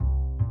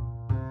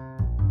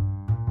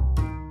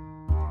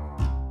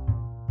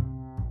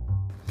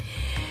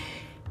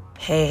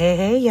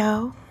Hey,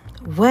 y'all.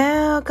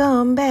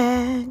 Welcome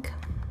back.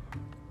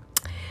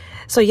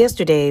 So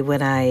yesterday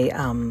when I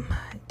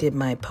did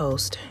my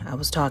post, I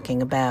was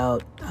talking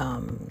about,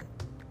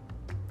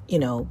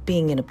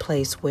 being in a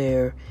place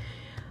where,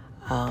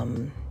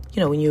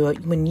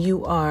 when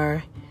you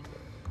are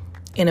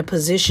in a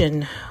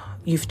position,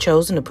 you've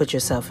chosen to put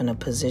yourself in a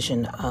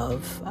position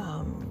of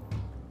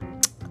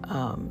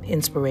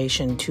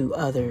inspiration to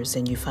others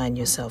and you find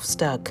yourself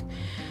stuck.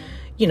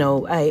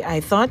 I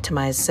thought to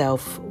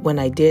myself when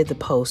I did the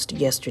post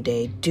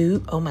yesterday,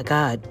 oh my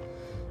God,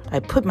 I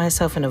put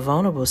myself in a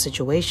vulnerable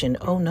situation.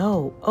 Oh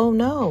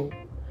no.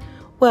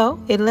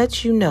 Well, it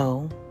lets you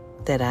know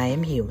that I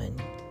am human.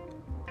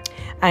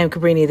 I am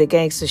Cabrini, the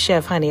gangster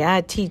chef. Honey,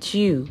 I teach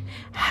you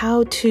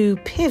how to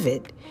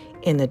pivot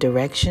in the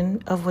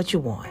direction of what you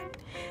want.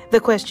 The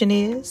question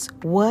is,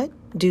 what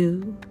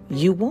do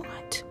you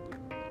want?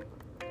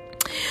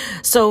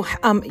 So,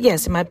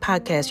 yes, in my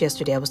podcast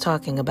yesterday, I was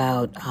talking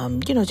about,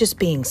 just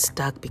being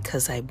stuck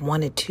because I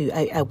wanted to,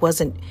 I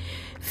wasn't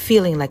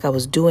feeling like I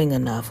was doing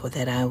enough or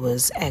that I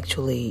was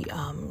actually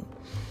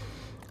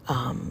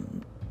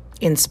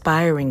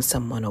inspiring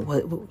someone or,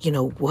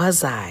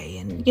 was I?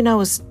 And, I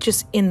was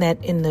just in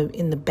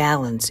the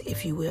balance,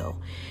 if you will,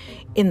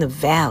 in the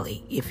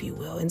valley, if you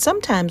will. And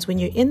sometimes when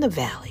you're in the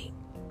valley,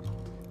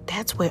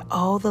 that's where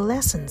all the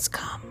lessons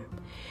come.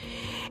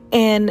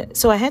 And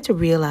so I had to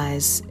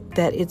realize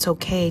that it's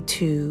okay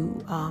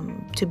to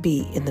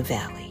be in the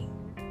valley,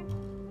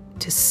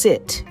 to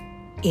sit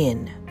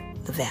in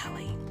the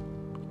valley.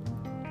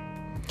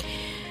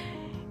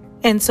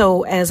 And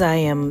so as I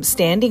am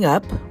standing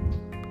up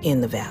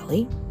in the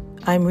valley,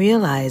 I'm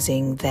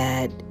realizing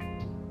that,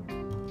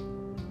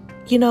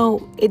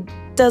 it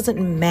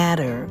doesn't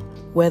matter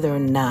whether or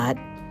not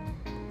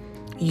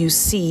you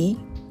see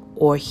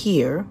or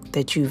hear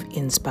that you've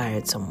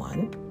inspired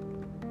someone.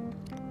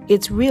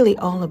 It's really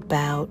all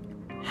about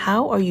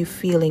how are you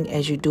feeling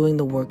as you're doing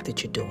the work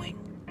that you're doing.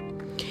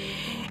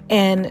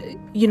 And,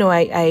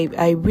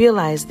 I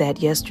realized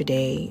that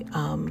yesterday,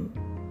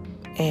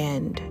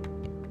 and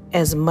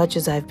as much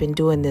as I've been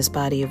doing this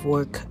body of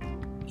work,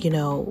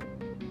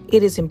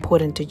 it is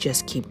important to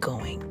just keep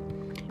going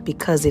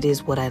because it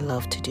is what I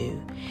love to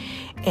do.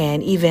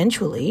 And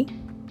eventually,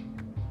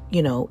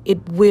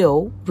 it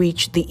will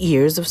reach the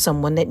ears of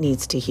someone that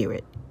needs to hear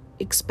it,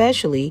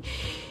 especially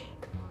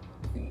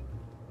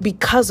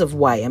because of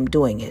why I'm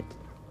doing it.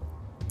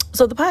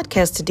 So the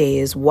podcast today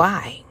is,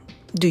 why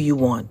do you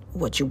want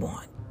what you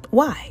want?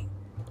 Why?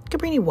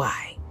 Cabrini,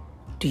 why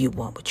do you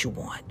want what you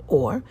want?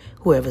 Or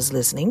whoever's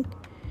listening,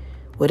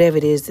 whatever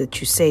it is that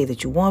you say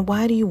that you want,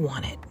 why do you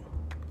want it?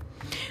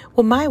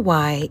 Well, my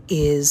why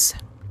is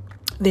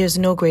there's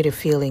no greater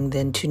feeling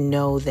than to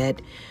know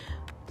that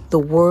the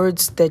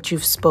words that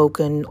you've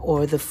spoken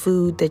or the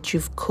food that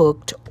you've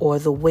cooked or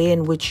the way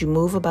in which you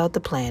move about the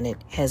planet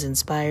has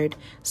inspired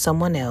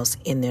someone else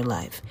in their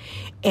life.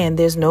 And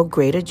there's no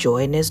greater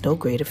joy and there's no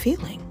greater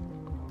feeling.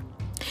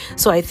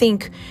 So I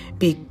think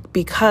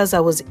because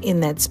I was in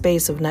that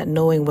space of not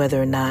knowing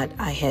whether or not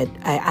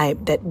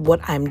that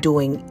what I'm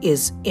doing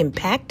is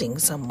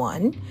impacting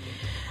someone,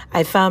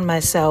 I found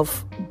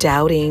myself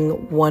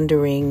doubting,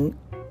 wondering,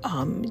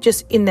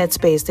 just in that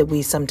space that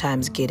we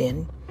sometimes get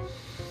in.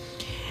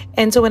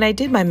 And so when I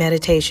did my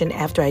meditation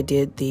after I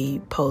did the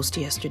post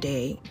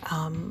yesterday,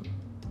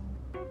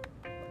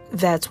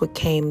 that's what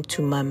came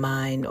to my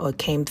mind or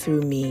came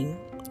through me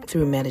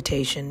through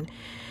meditation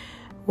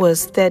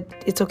was that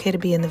it's okay to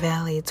be in the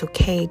valley. It's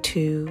okay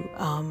to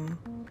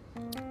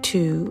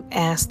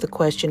ask the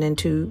question and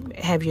to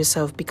have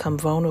yourself become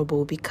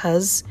vulnerable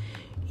because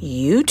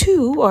you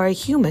too are a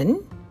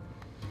human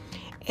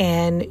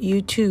and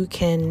you too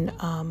can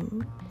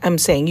I'm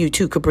saying you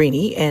too,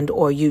 Cabrini, and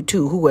or you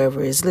too,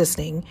 whoever is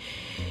listening,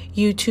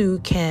 you too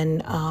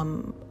can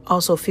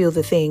also feel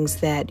the things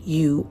that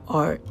you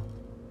are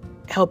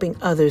helping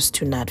others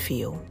to not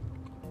feel.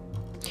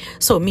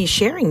 So me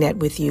sharing that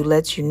with you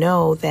lets you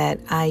know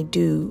that I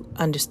do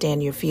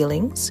understand your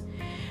feelings.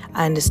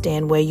 I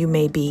understand where you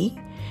may be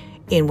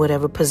in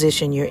whatever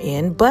position you're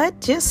in, but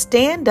just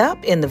stand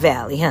up in the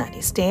valley,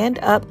 honey. Stand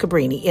up,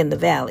 Cabrini, in the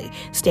valley.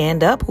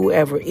 Stand up,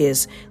 whoever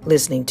is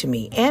listening to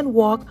me, and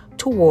walk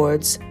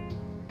towards,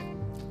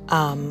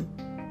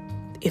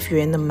 if you're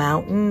in the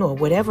mountain or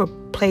whatever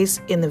place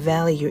in the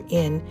valley you're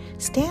in,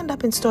 stand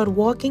up and start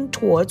walking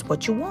towards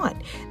what you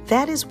want.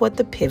 That is what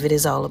the pivot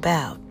is all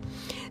about.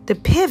 The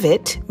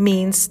pivot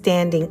means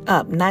standing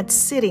up, not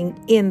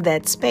sitting in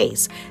that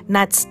space,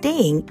 not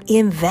staying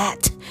in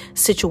that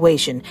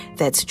situation,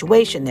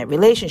 that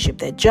relationship,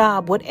 that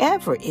job,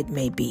 whatever it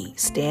may be.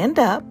 Stand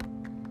up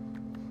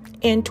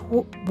and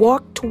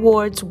walk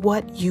towards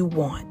what you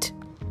want.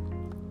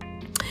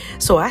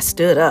 So I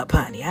stood up,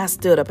 honey. I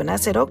stood up and I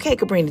said, okay,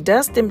 Cabrini,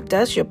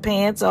 dust your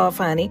pants off,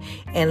 honey,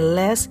 and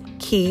let's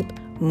keep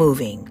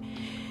moving.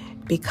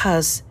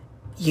 Because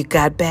you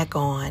got back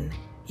on.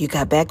 You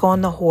got back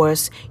on the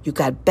horse, you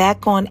got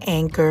back on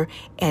anchor,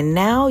 and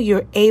now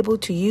you're able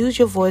to use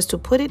your voice to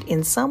put it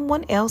in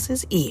someone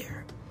else's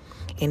ear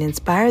and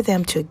inspire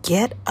them to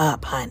get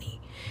up,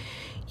 honey.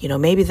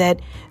 Maybe that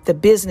the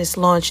business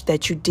launch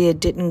that you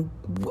didn't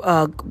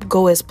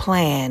go as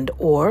planned,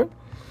 or,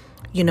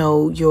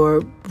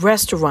 your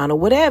restaurant or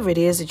whatever it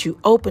is that you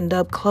opened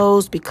up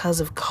closed because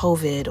of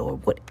COVID, or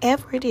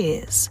whatever it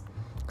is.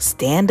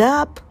 Stand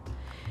up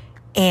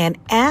and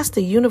ask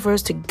the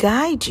universe to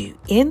guide you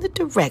in the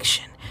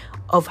direction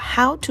of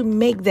how to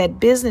make that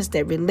business,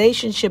 that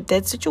relationship,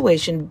 that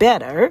situation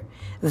better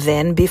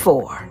than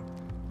before.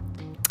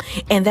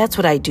 And that's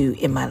what I do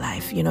in my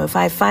life. If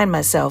I find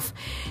myself,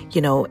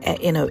 in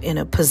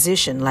a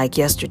position like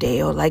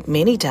yesterday or like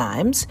many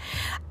times,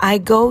 I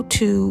go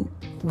to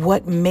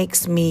what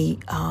makes me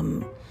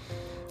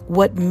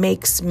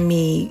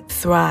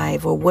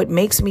thrive, or what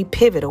makes me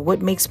pivot, or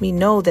what makes me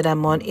know that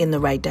I'm in the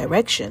right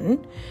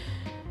direction.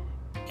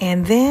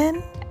 And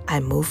then I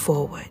move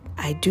forward.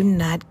 I do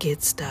not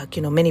get stuck.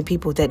 Many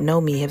people that know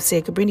me have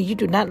said, Cabrini, you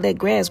do not let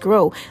grass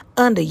grow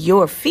under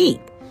your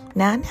feet.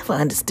 Now, I never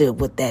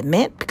understood what that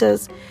meant,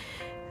 because,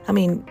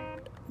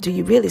 do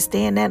you really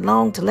stand that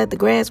long to let the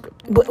grass grow?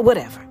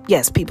 Whatever.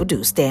 Yes, people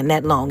do stand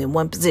that long in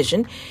one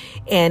position.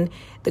 And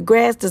the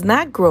grass does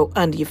not grow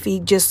under your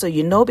feet, just so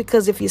you know,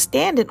 because if you're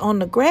standing on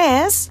the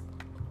grass,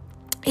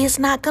 it's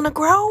not going to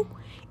grow.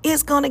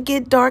 It's going to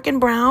get dark and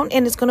brown,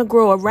 and it's going to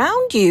grow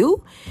around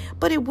you,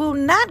 but it will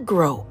not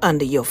grow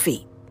under your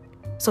feet.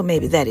 So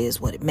maybe that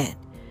is what it meant.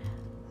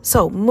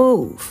 So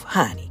move,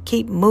 honey.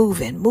 Keep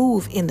moving.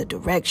 Move in the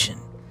direction.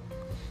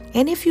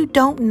 And if you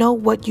don't know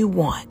what you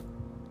want,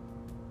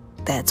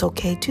 that's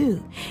okay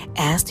too.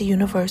 Ask the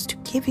universe to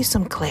give you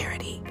some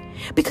clarity.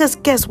 Because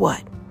guess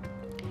what?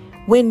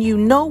 When you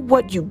know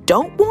what you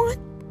don't want,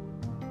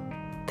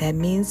 that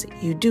means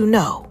you do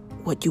know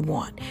what you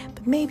want.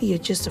 But maybe you're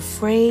just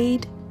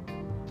afraid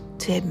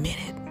to admit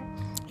it.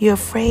 You're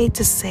afraid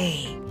to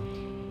say,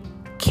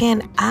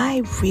 can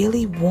I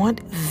really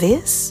want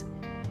this?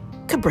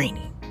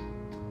 Cabrini,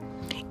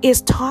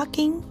 is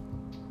talking,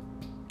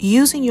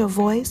 using your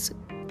voice,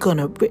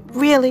 gonna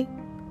really?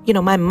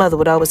 My mother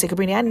would always say,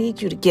 Cabrini, I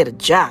need you to get a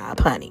job,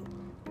 honey.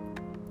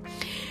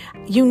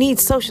 You need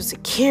Social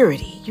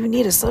Security. You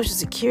need a Social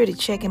Security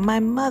check. And my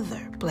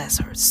mother, bless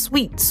her,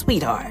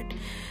 sweetheart,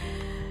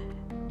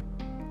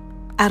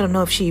 I don't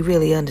know if she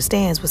really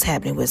understands what's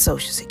happening with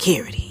Social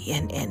Security.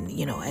 And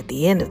at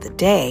the end of the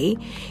day,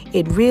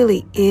 it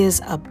really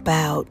is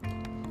about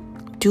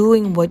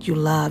doing what you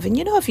love. And,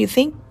 if you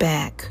think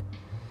back,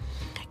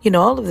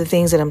 all of the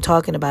things that I'm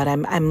talking about,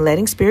 I'm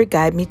letting Spirit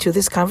guide me to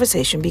this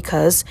conversation,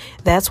 because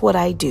that's what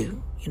I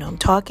do. I'm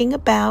talking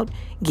about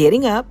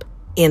getting up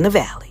in the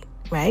valley,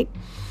 right?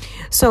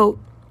 So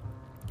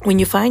when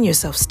you find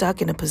yourself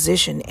stuck in a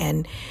position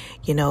and,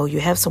 you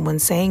have someone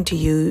saying to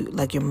you,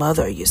 like your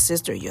mother or your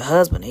sister or your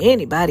husband or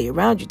anybody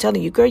around you,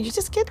 telling you, girl, you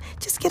just get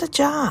a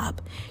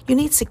job. You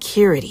need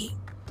security.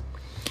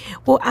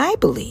 Well, I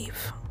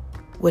believe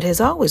what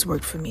has always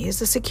worked for me is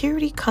the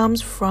security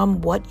comes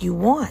from what you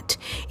want.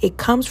 It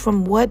comes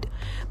from what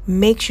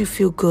makes you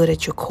feel good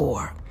at your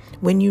core.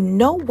 When you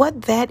know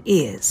what that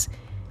is,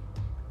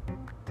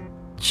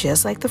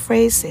 just like the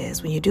phrase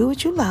says, when you do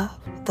what you love,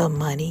 the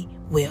money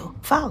will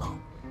follow.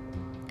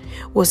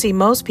 Well, see,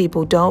 most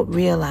people don't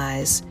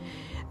realize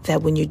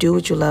that when you do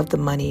what you love, the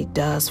money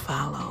does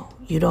follow.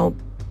 You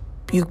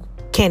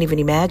can't even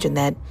imagine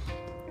that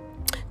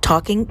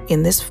talking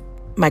in this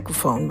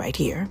microphone right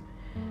here,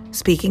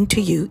 speaking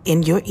to you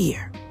in your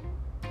ear.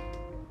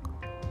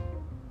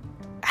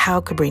 How,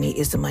 Cabrini,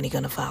 is the money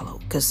going to follow?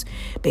 Because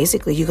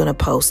basically you're going to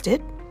post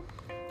it.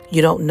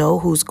 You don't know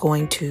who's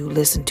going to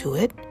listen to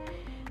it.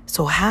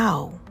 So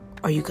how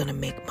are you going to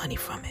make money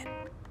from it?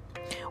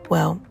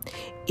 Well,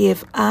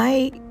 if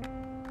I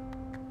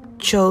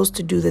chose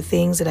to do the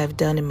things that I've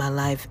done in my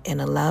life and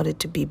allowed it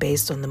to be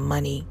based on the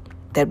money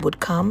that would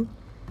come,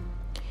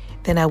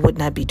 then I would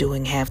not be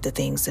doing half the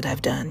things that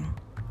I've done.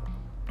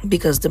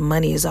 Because the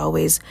money is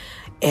always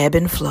ebb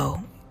and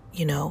flow,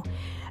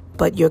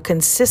 But your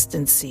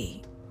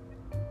consistency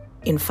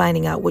in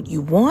finding out what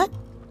you want,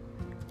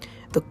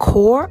 the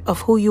core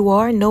of who you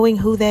are, knowing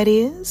who that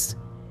is,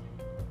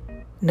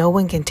 no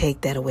one can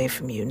take that away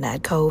from you.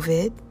 Not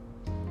COVID,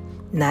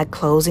 not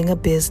closing a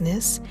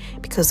business,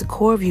 because the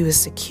core of you is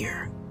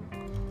secure.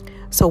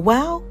 So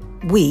while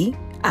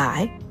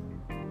I,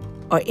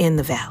 are in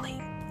the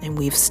valley and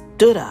we've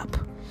stood up,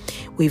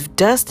 we've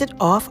dusted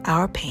off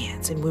our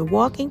pants, and we're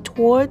walking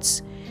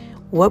towards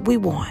what we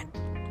want,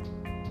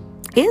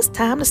 it's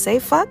time to say,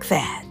 fuck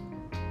that.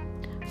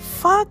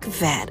 Fuck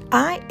that.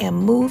 I am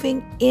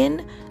moving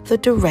in the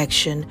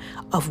direction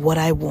of what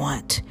I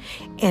want,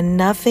 and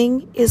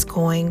nothing is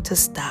going to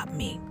stop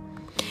me.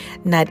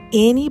 Not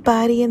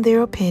anybody and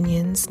their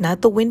opinions,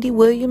 not the Wendy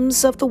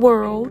Williams of the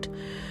world,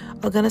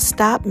 are going to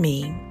stop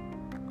me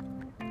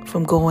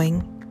from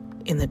going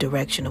in the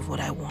direction of what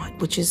I want,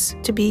 which is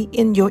to be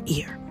in your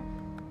ear.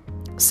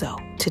 So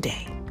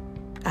today,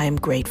 I am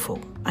grateful.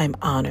 I'm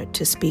honored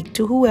to speak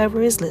to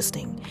whoever is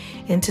listening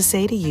and to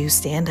say to you,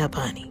 stand up,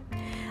 honey.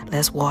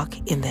 Let's walk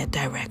in that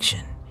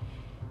direction.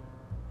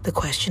 The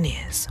question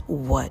is,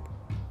 what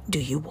do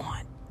you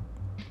want?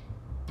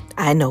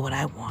 I know what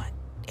I want,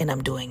 and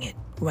I'm doing it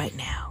right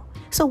now.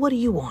 So what do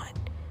you want?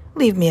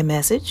 Leave me a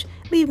message.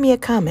 Leave me a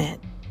comment.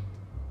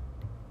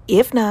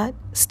 If not,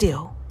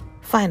 still,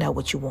 find out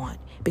what you want,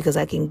 because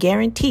I can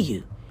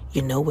guarantee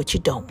you know what you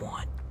don't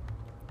want.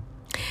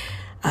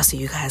 I'll see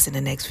you guys in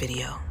the next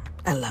video.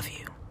 I love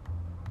you.